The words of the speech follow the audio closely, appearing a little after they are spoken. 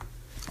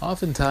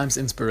Oftentimes,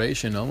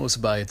 inspiration,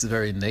 almost by its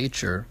very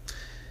nature,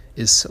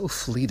 is so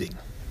fleeting.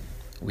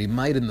 We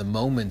might in the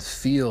moment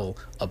feel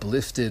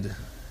uplifted,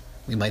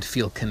 we might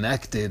feel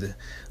connected,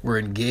 we're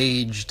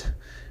engaged,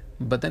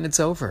 but then it's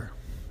over,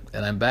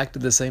 and I'm back to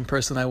the same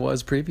person I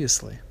was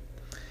previously.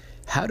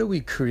 How do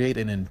we create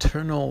an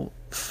internal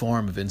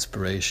form of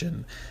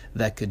inspiration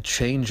that could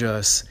change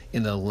us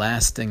in a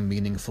lasting,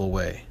 meaningful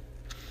way?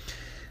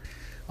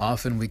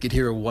 Often we could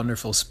hear a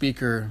wonderful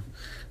speaker,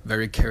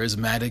 very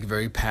charismatic,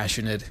 very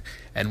passionate,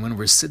 and when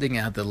we're sitting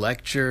at the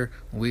lecture,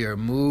 we are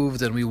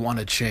moved and we want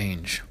to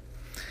change.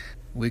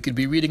 We could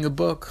be reading a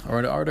book or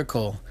an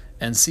article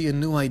and see a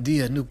new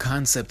idea, a new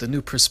concept, a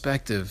new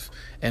perspective,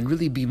 and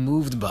really be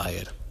moved by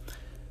it.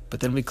 But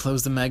then we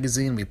close the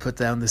magazine, we put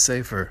down the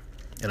sefer,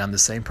 and I'm the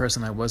same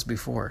person I was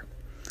before.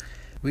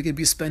 We could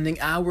be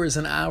spending hours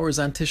and hours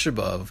on Tisha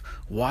B'Av,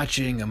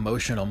 watching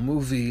emotional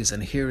movies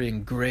and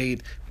hearing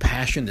great,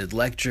 passionate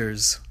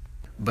lectures.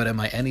 But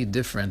am I any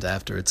different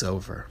after it's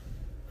over?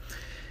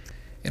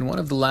 In one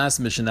of the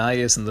last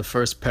Mishnayos in the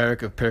first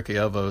parak of Pirkei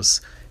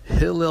Avos,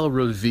 Hillel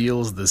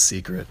reveals the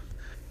secret.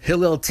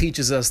 Hillel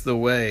teaches us the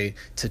way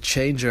to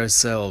change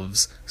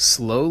ourselves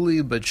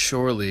slowly but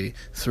surely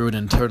through an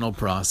internal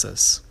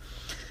process.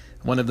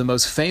 One of the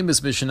most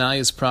famous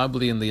Mishnayos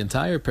probably in the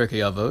entire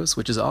Pirkei Avos,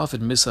 which is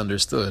often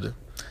misunderstood,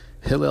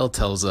 Hillel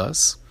tells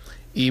us,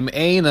 Im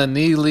ein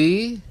ani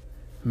li,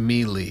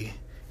 mi li.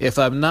 If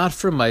I'm not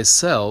for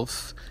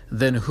myself,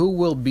 then who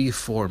will be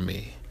for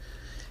me?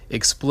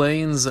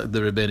 Explains the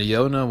Rebbeinu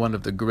Yonah, one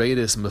of the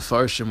greatest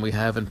mefarshim we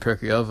have in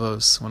Pirkei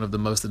Avos, one of the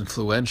most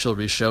influential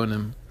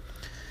Rishonim.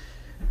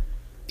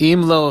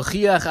 Im lo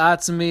chiach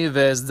atzmi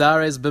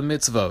ve'ezdares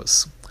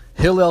b'mitzvos.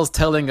 Hillel's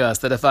telling us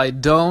that if I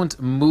don't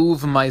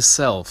move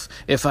myself,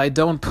 if I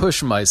don't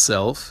push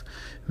myself,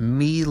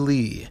 mi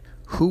li,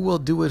 who will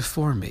do it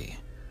for me?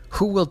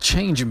 Who will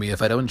change me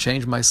if I don't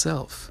change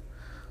myself?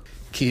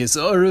 Ki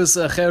hisorus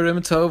acherim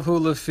tovhu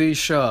lefi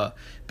shah,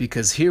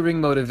 because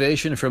hearing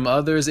motivation from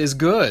others is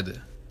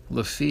good,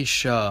 lefi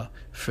shah,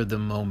 for the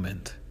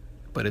moment,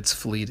 but it's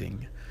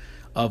fleeting.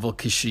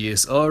 But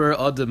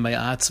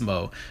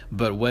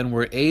when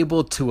we're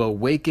able to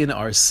awaken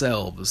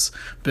ourselves,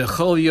 and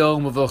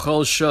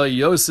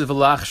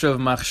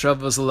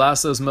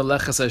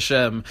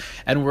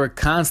we're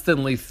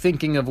constantly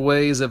thinking of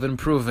ways of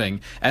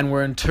improving, and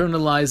we're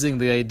internalizing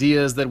the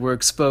ideas that we're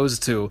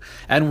exposed to,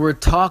 and we're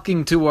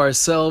talking to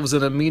ourselves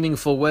in a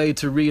meaningful way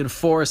to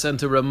reinforce and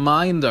to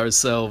remind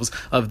ourselves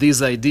of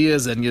these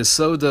ideas and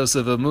yesodos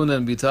of emunah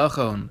and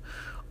bitachon,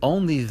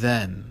 only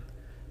then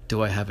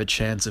do I have a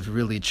chance of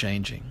really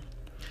changing.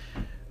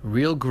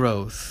 Real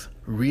growth,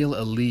 real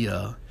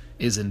aliyah,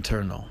 is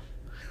internal.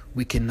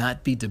 We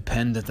cannot be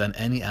dependent on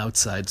any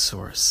outside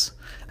source.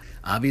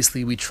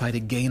 Obviously, we try to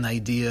gain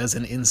ideas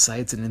and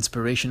insights and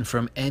inspiration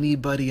from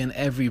anybody and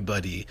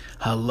everybody.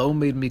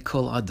 Halomed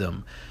mikol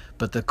adam.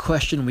 But the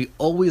question we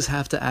always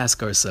have to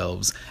ask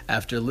ourselves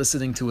after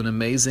listening to an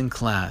amazing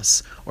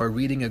class, or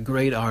reading a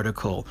great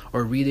article,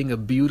 or reading a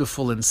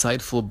beautiful,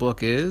 insightful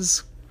book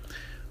is,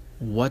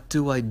 what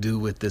do I do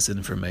with this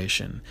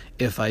information?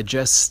 If I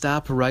just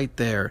stop right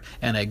there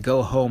and I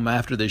go home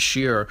after the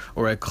shiur,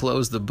 or I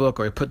close the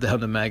book, or I put down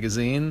the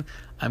magazine,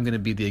 I'm going to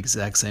be the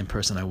exact same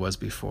person I was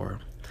before.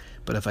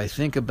 But if I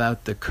think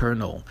about the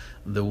kernel,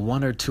 the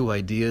one or two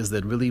ideas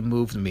that really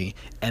moved me,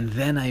 and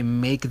then I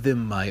make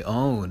them my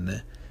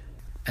own,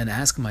 and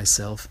ask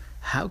myself,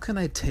 how can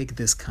I take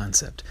this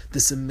concept,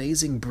 this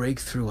amazing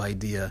breakthrough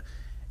idea,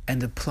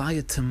 and apply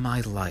it to my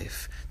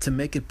life, to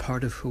make it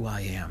part of who I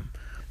am?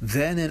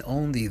 Then and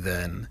only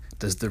then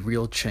does the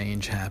real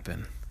change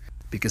happen.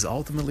 Because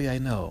ultimately I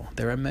know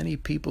there are many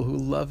people who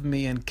love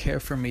me and care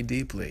for me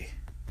deeply.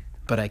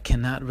 But I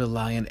cannot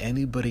rely on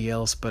anybody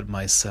else but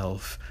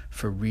myself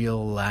for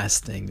real,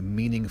 lasting,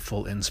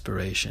 meaningful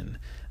inspiration.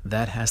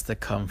 That has to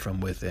come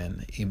from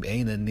within. Im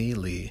ein ani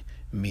li,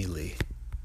 mi li.